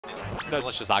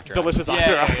Delicious Octorok. Delicious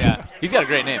Octorok. Yeah. He's got a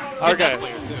great name. Okay. Good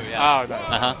player too, yeah. Oh,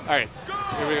 nice. Uh-huh. All right,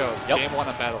 here we go. Yep. Game 1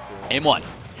 on Battlefield. Game 1.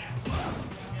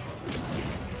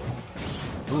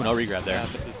 Ooh, no regrab there. Yeah,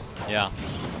 this is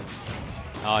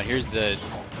here's the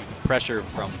pressure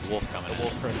from Wolf coming. the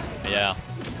Wolf pressure. Yeah.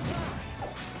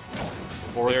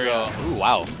 Forward throw. Ooh,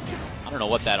 wow. I don't know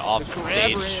what that off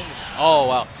stage. Oh,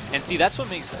 wow. And see, that's what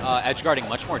makes edge guarding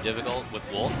much more difficult with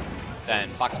Wolf than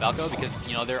Fox Falco, because,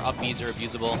 you know, their up Bs are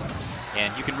abusable,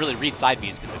 and you can really read side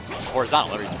Bs because it's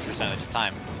horizontal every percentage of the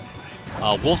time.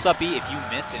 Wolf's up B, if you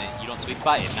miss and you don't sweet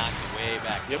spot, it knocks you way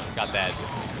back. Yep. It's got that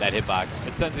hitbox.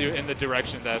 It sends you in the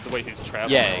direction that the way he's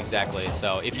traveling. Yeah, exactly.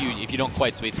 So if you don't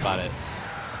quite sweet spot it,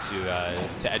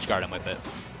 to edge guard him with it.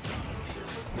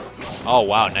 Oh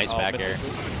wow, nice back air.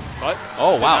 But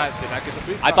oh wow, did not get the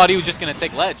sweet spot. I thought he was just gonna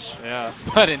take ledge. Yeah.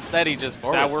 But instead he just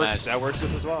forward smashed. That works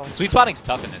just as well. Sweet spotting's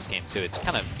tough in this game too. It's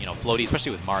kind of, you know, floaty,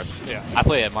 especially with Marth. Yeah. I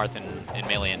play at Marth in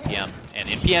Melee and PM, and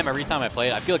in PM every time I play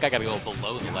it, I feel like I gotta go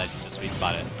below the ledge to sweet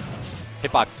spot it.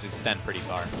 Hitboxes extend pretty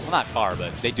far. Well, not far,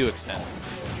 but they do extend.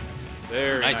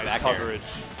 Very nice back coverage.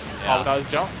 Yeah. Oh, without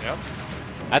his jump. Yep.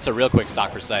 That's a real quick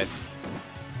stock for Scythe.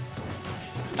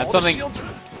 That's something.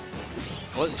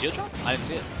 What was it, shield drop? I didn't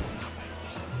see it.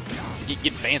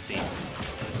 Getting fancy.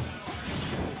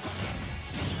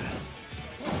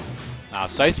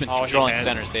 Scythe's been controlling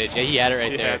center stage. Yeah, he had it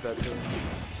right there. Had that too.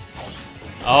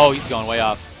 Oh, he's going way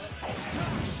off.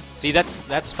 See,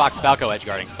 that's Fox Falco edge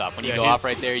guarding stuff. When you go off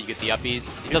right there, you get the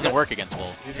uppies. It doesn't work against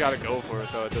Wolf. He's got to go for it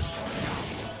though at this point.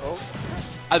 Oh.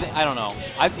 I don't know.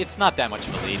 It's not that much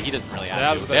of a lead. He doesn't really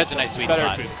have to. That's a nice sweet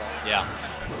spot. Yeah.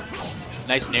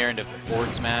 Nice nair into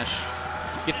forward smash.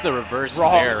 Gets the reverse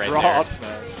nair right there. Raw up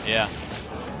smash. Yeah.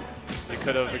 He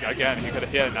could have, again,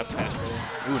 he had an up smash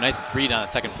there. Ooh, nice read on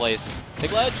second place.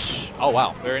 Big ledge. Oh,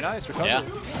 wow. Very nice recovery. Yeah.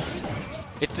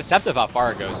 It's deceptive how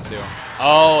far it goes, too.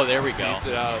 Oh, there we go. Beats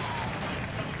it out.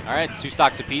 All right, 2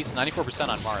 stocks apiece. 94%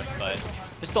 on Marth, but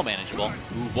it's still manageable.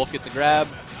 Ooh, Wolf gets a grab.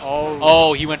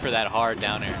 Oh, he went for that hard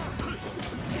down air.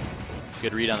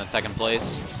 Good read on the second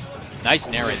place. Nice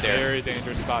nair right there. Very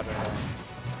dangerous spot there.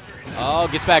 Oh,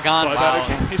 gets back on. Wow.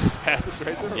 He just passes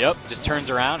right through. Yep, just turns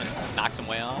around and knocks him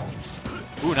way off.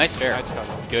 Ooh, nice fair. Nice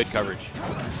coverage. Good coverage.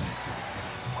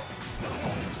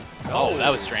 Oh,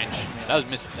 that was strange. That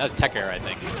was tech error, I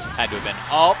think. Had to have been.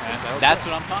 Oh, that's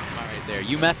what I'm talking about right there.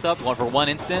 You mess up for 1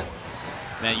 instant,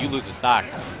 man, you lose the stock.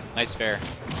 Nice fair.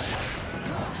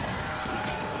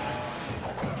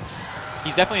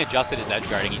 He's definitely adjusted his edge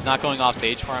guarding. He's not going off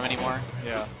stage for him anymore.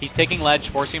 Yeah. He's taking ledge,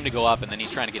 forcing him to go up, and then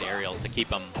he's trying to get aerials to keep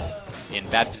him in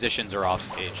bad positions or off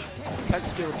stage. Tech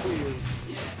skill, please.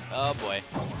 Oh, boy.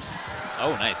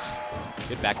 Oh, nice.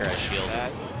 Good back air as shield.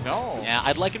 No. Yeah,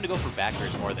 I'd like him to go for back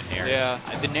airs more than nairs. Yeah.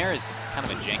 The nair is kind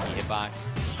of a janky hitbox.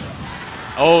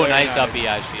 Oh, nice up B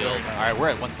as shield. Nice. All right, we're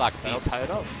at 1 stock apiece. That'll tie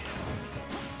it up.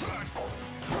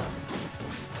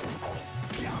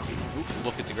 Oop,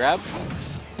 Wolf gets a grab.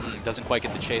 Doesn't quite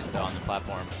get the chase, though, on the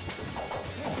platform.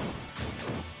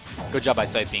 Good job by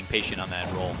Scythe being patient on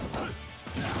that roll.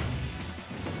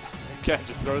 Okay,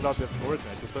 just throws out the forward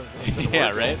smash. That's been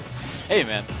yeah, right? Hey,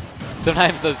 man.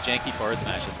 Sometimes those janky forward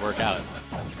smashes work out.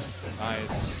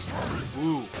 Nice.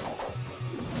 Ooh.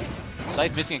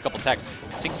 Scythe missing a couple techs.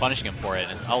 Tink punishing him for it,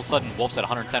 and all of a sudden, Wolf's at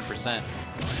 110%.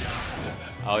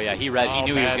 Oh, yeah, he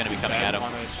knew he was going to be coming at him.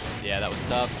 Punish. Yeah, that was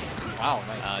tough. Wow,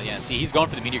 nice. Yeah, see, he's going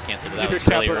for the meteor cancel, but that Meteor was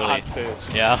really cancel early. on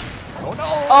stage. Yeah. Oh,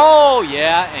 no! Oh,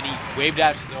 yeah, and he wave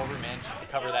dashes over, man, just to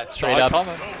cover that straight up.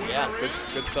 Coming. Yeah. Good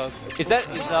stuff. Is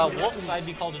Wolf's side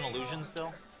B called an illusion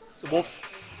still?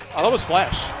 Wolf. I thought it was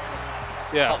Flash.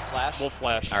 Yeah. Called Flash? Wolf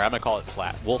Flash. All right, I'm going to call it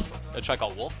Flat. Wolf. Should I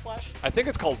call it Wolf Flash? I think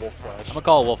it's called Wolf Flash. I'm going to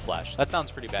call it Wolf Flash. That sounds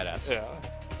pretty badass. Yeah.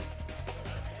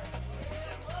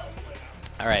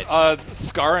 All right.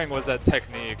 Scarring was that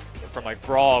technique from like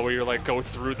Brawl where you like go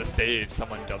through the stage.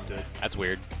 Someone dubbed it. That's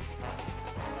weird.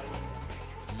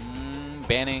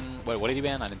 Banning. What did he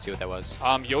ban? I didn't see what that was.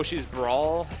 Yoshi's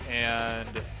Brawl and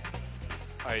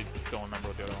I don't remember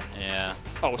what the other one was. Yeah.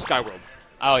 Oh, Skyworld.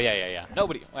 Oh, yeah.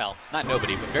 Nobody, well, not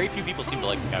nobody, but very few people seem to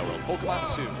like Skyworld. Pokemon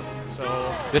Soup.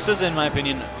 So this is, in my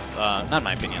opinion, not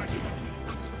my opinion.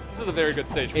 This is a very good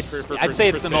stage. I'd say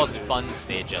it's the most fun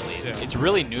stage, at least. Yeah. It's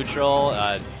really neutral.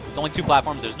 It's only 2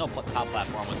 platforms. There's no top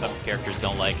platform which some characters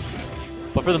don't like.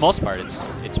 But for the most part,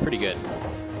 it's pretty good.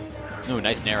 Ooh,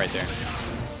 nice nair right there.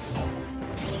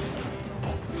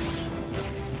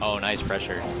 Oh, nice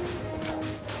pressure.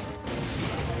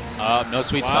 No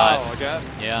sweet spot. Again?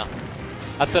 Yeah.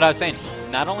 That's what I was saying.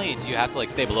 Not only do you have to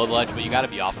like stay below the ledge, but you got to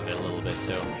be off of it a little bit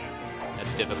too.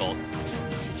 That's difficult.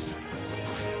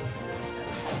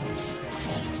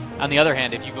 On the other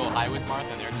hand, if you go high with Marth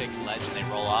and they're taking ledge and they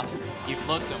roll off, you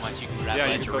float so much you can grab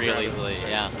ledge real easily.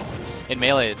 Yeah. In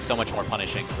melee, it's so much more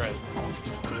punishing. Right.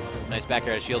 Nice back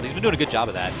air out of shield. He's been doing a good job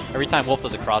of that. Every time Wolf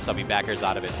does a cross up, he back airs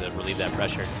out of it to relieve that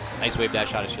pressure. Nice wave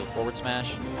dash out of shield forward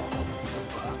smash.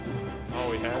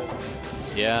 Oh, we had.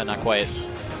 Yeah, not quite.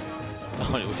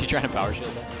 Oh, was he trying to power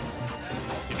shield that?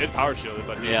 He did power shield it,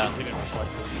 but he didn't reflect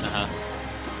it. Uh-huh.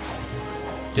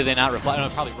 Do they not reflect? No,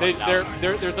 it probably runs out.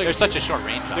 There's such a short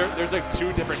range on it. There's like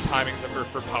 2 different timings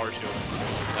for power shield.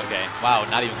 Okay. Wow,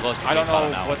 not even close to I don't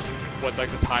know what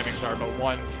like the timings are, but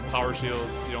one power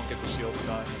shields, you don't get the shield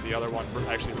stun. The other one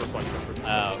actually reflects it.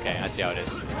 Oh, okay. I see how it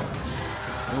is.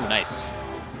 Ooh, nice.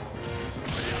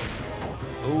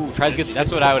 Ooh, tries to get.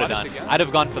 That's what I would have done. Again? I'd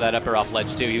have gone for that up air off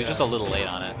ledge too. He was just a little late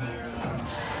on it.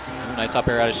 Ooh, nice up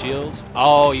air out of shield.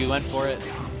 Oh, you went for it.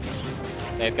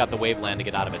 Scythe got the wave land to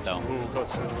get out of it though. Ooh, close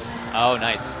to it. Oh,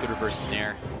 nice. Good reverse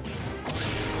snare.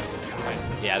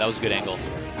 Nice. Yeah, that was a good angle.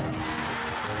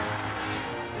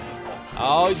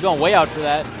 Oh, he's going way out for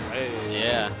that. Hey.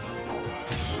 Yeah.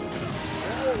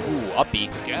 Ooh, up B.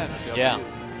 Again. Yeah.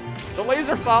 The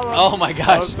laser follow. Oh my gosh.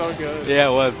 That was so good. Yeah,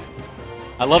 it was.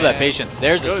 I love that patience.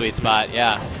 There's a sweet spot.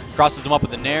 Yeah. Crosses him up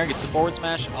with the nair, gets the forward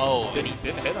smash. Oh. Didn't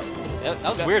hit him. That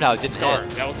was weird how it didn't hit.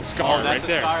 That was a scar right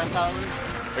there. That's how it was?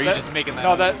 Or are you just making that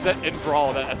No, up? that in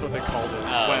Brawl, that's what they called it.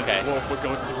 Oh, when okay. Wolf would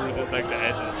go through the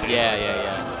edge of the stage.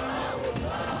 Yeah.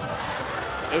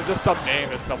 It was just some name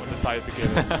that someone decided to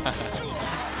give it.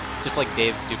 Just like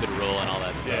Dave's stupid rule and all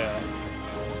that stuff. Yeah.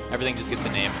 Everything just gets a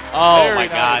name. Oh Very my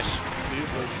nice. gosh.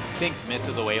 Seriously. Tink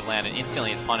misses a wave land and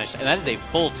instantly is punished. And that is a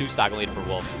full 2-stock lead for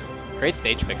Wolf. Great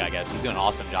stage pick, I guess. He's doing an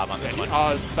awesome job on this one.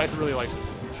 Scythe really likes this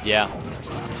stage. Yeah.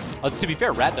 To be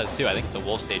fair, Rat does too. I think it's a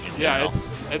Wolf stage in general.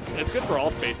 Yeah, it's good for all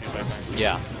species, I think.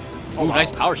 Yeah. Oh, Ooh, wow.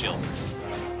 nice power shield.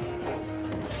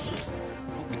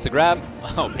 It's the grab.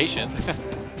 Oh, patient.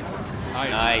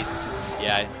 Nice.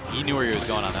 Yeah, he knew where he was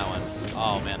going on that one.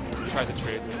 Oh, man. Tried to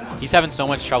trade. He's having so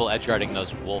much trouble edge guarding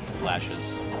those Wolf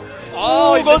flashes.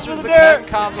 Oh, he goes for the dirt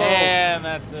combo. And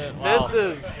that's it. Wow. This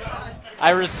is...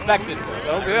 I respect it.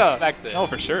 Respect it. Oh,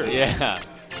 for sure. Yeah.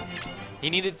 He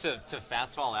needed to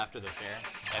fast fall after the fair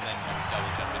and then double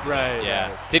jump. Right. Yeah.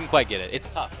 Right. Didn't quite get it. It's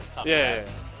tough. It's tough. Yeah.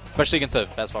 Especially against a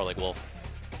fast faller like Wolf.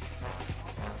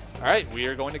 All right, we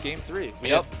are going to game 3.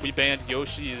 We banned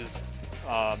Yoshi's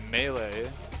melee,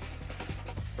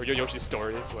 or Yoshi's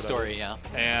stories, whatever. Story, yeah.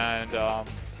 And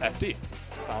FD,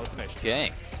 Final Destination.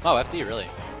 Okay. Oh, FD, really?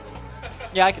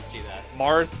 Yeah, I could see that.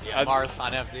 Marth. Yeah, Marth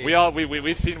on FD.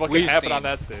 We've seen what can happen on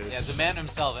that stage. Yeah, the man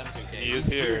himself, M2K. He is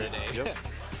here today. Yep.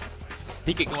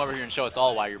 He could come over here and show us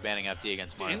all why you're banning FD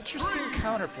against Marth. Interesting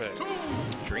counterpick.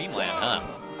 Dreamland, huh?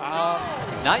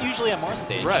 Not usually on Marth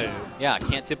stage. Right. Yeah,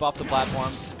 can't tip off the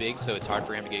platforms. It's big, so it's hard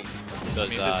for him to get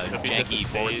those janky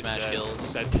forward smash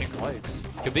kills. That Tink likes.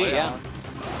 Could be, yeah.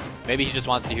 Maybe he just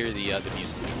wants to hear the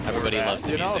music. Everybody loves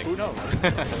the music. Who knows?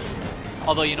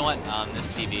 Although, you know what? On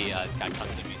this TV, it's got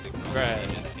custom music. Right.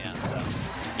 Yeah, so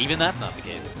even that's not the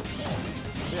case.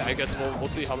 Yeah, I guess we'll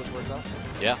see how this works out.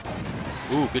 Yeah.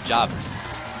 Ooh, good job.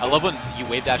 I love when you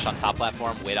wave dash on top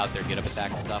platform, wait out their get up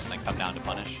attack and stuff, and then come down to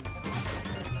punish.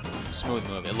 Smooth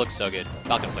move. It looks so good.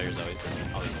 Falcon players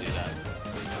always do that.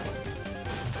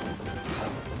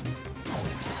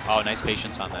 Oh, nice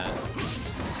patience on that.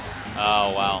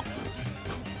 Oh, wow.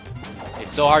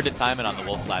 It's so hard to time it on the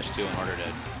Wolf Flash, too, in order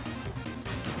to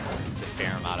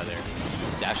fair him out of there.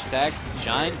 Dash attack.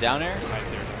 Shine. Down air.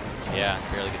 Nice here. Yeah,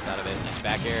 barely gets out of it. Nice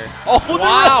back air. Oh,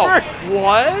 wow. The reverse!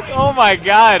 What? Oh, my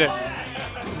God.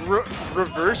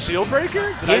 Reverse shield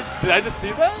breaker? Did I just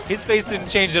see that? His face didn't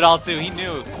change at all, too. He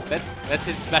knew. That's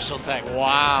his special tech.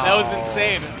 Wow. That was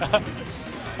insane.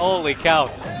 Holy cow.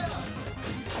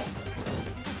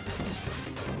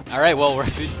 All right, well, we're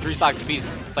 3 stocks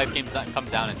apiece. Scythe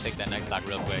comes down and takes that next stock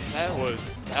real quick. That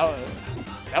was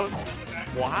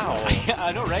wow.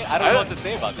 I know, right? I don't know what to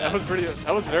say about that.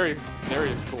 That was very,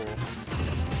 very cool.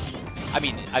 I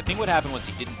mean, I think what happened was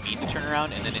he didn't mean to turn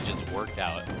around, and then it just worked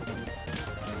out.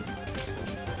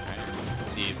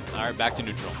 Let's see. All right, back to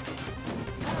neutral.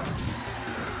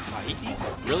 He's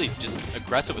really just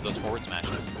aggressive with those forward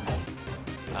smashes.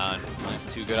 Not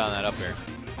too good on that up air.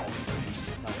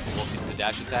 Nice. Wolf gets the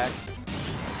dash attack.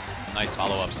 Nice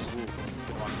follow-ups.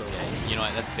 Yeah, you know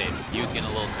what? That's safe. He was getting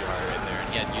a little too hard right there.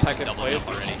 And yeah, used his double jump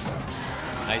already.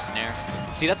 Nice snare.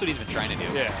 See, that's what he's been trying to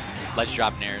do. Yeah. Let's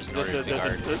drop nairs in order to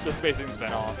guard. The spacing's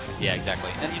been off. Yeah,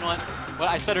 exactly. And you know what? What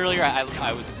I said earlier,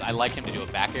 I like him to do a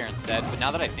back air instead. But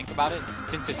now that I think about it,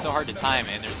 since it's so hard to time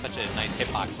and there's such a nice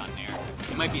hitbox on nair,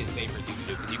 it might be a safer thing to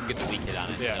do because you can get the weak hit on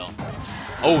it still.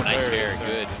 Oh, nice fair.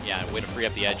 Good. Yeah, way to free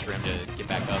up the edge for him to get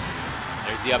back up.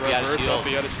 There's the up B out of Reverse shield. up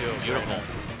B out of shield. Beautiful.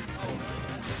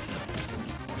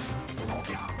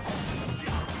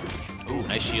 Ooh,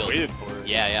 nice shield. Waited for it.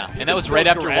 Yeah, yeah. You And that was can right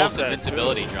still after grab Wolf's that,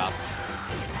 invincibility too. dropped.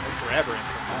 Grab range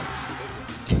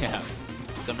from that. Yeah.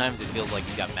 Sometimes it feels like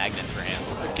he's got magnets for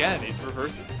hands. Again, he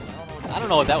reversed it. I don't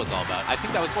know what that was all about. I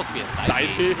think that was supposed to be a Side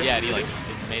side B? B. Yeah, and he like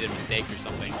made a mistake or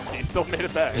something. He still made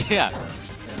it back. Yeah.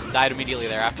 Died immediately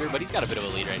thereafter, but he's got a bit of a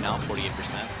lead right now,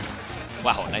 48%.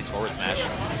 Wow, nice forward smash.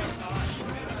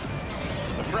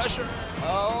 The pressure.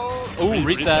 Oh, ooh,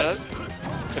 reset.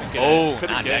 Couldn't get Oh, it.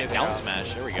 Couldn't not get that anything down out.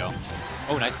 smash. There we go.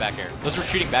 Oh, nice back air. Those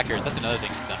retreating back airs, that's another thing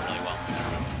he's done really well.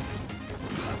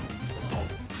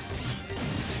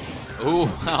 Ooh,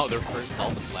 wow, their first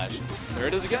dolphin slash. There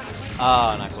it is again.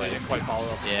 Oh, not They quite. didn't quite follow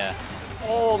up. Yeah.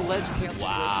 Oh, ledge cancels.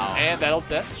 Wow. And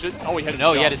that should. Oh, he had his No,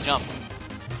 jump. he had his jump.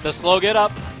 The slow get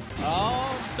up.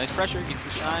 Oh, nice pressure. Gets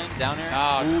the shine. Down air.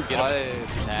 Ah, Ooh, get up.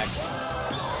 nice. Attack.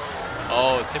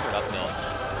 Oh, tippered up tilt.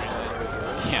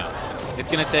 Yeah. It's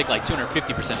going to take like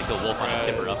 250% to kill Wolf on a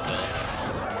tippered up tilt.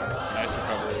 Nice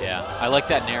recovery. Yeah. I like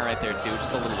that nair right there, too.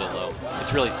 Just a little bit low.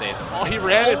 It's really safe. Oh, he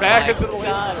ran it back into the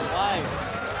God, laser. why?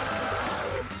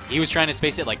 He was trying to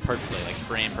space it like perfectly, like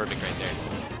frame perfect right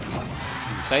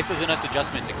there. Scythe was a nice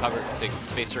adjustment to cover, to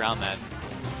space around that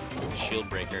shield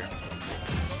breaker.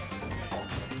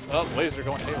 Oh, laser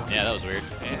going haywire. Yeah, that was weird.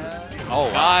 And Oh,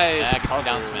 wow. nice. That gets the cover.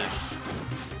 down smash.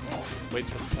 Waits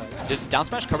for the tag. Does down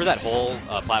smash cover that whole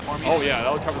platform? Oh yeah,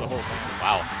 that would cover the whole thing.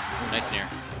 Wow. Nice nair.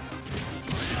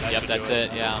 That Yep, should that's do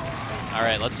it. Yeah. All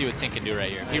right, let's see what Tink can do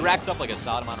right here. If he racks up like a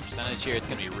solid amount of percentage here, it's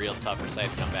going to be real tough for Scythe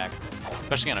to come back,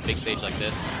 especially on a big stage like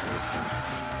this.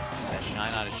 Gets that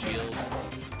shine out of shield.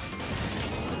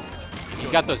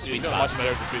 He's got those sweet He's doing spots. much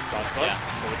better at the sweet spots. But Yeah.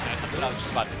 Forward smash. That's what I was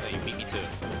just about to say. You beat me to it.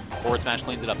 Forward smash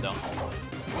cleans it up, though.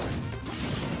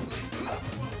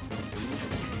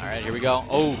 All right, here we go.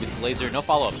 Oh, gets the laser. No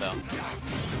follow-up, though.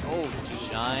 Oh, geez.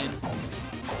 Shine.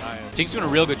 Nice. Tink's doing a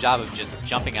real good job of just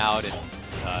jumping out and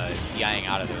DIing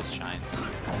out of those shines.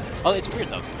 Oh, it's weird,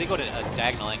 though, because they go to a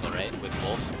diagonal angle, right, with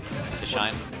Wolf, the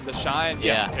shine. The shine.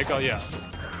 Yeah. It go, yeah.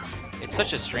 It's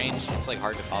such a strange, it's like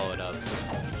hard to follow it up.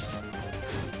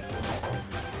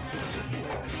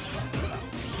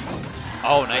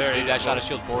 Oh, nice There read you that go. shot of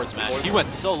shield forward smash. He went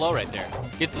so low right there.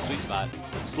 Gets the sweet spot.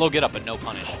 Slow get up, but no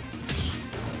punish.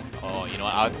 Oh, you know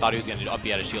what? I thought he was going to do up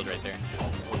B out of shield right there.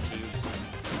 Oh, jeez.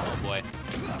 Oh, boy.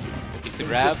 Gets the He's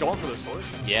grab. just going for this forward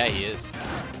smash. Yeah, he is.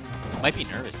 Might be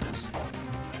nervousness.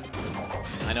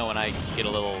 I know when I get a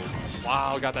little...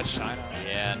 Wow, got that shine out.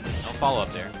 Yeah, no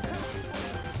follow-up there.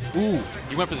 Ooh,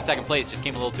 he went for the second place, just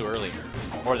came a little too early.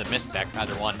 Or the missed tech,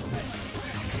 either one.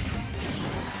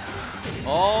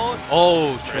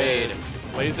 Oh, trade.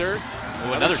 Laser.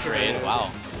 Ooh, another trade,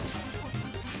 wow.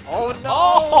 Oh, no.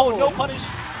 Oh, no punish.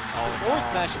 Oh, Forward no.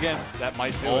 smash again. That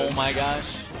might do Oh it. my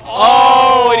gosh.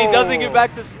 Oh, and he doesn't get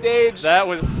back to stage. That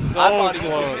was so I thought he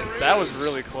was gonna close. get That was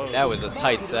really close. That was a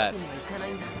tight set.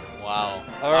 Wow.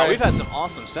 All right. We've had some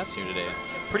awesome sets here today.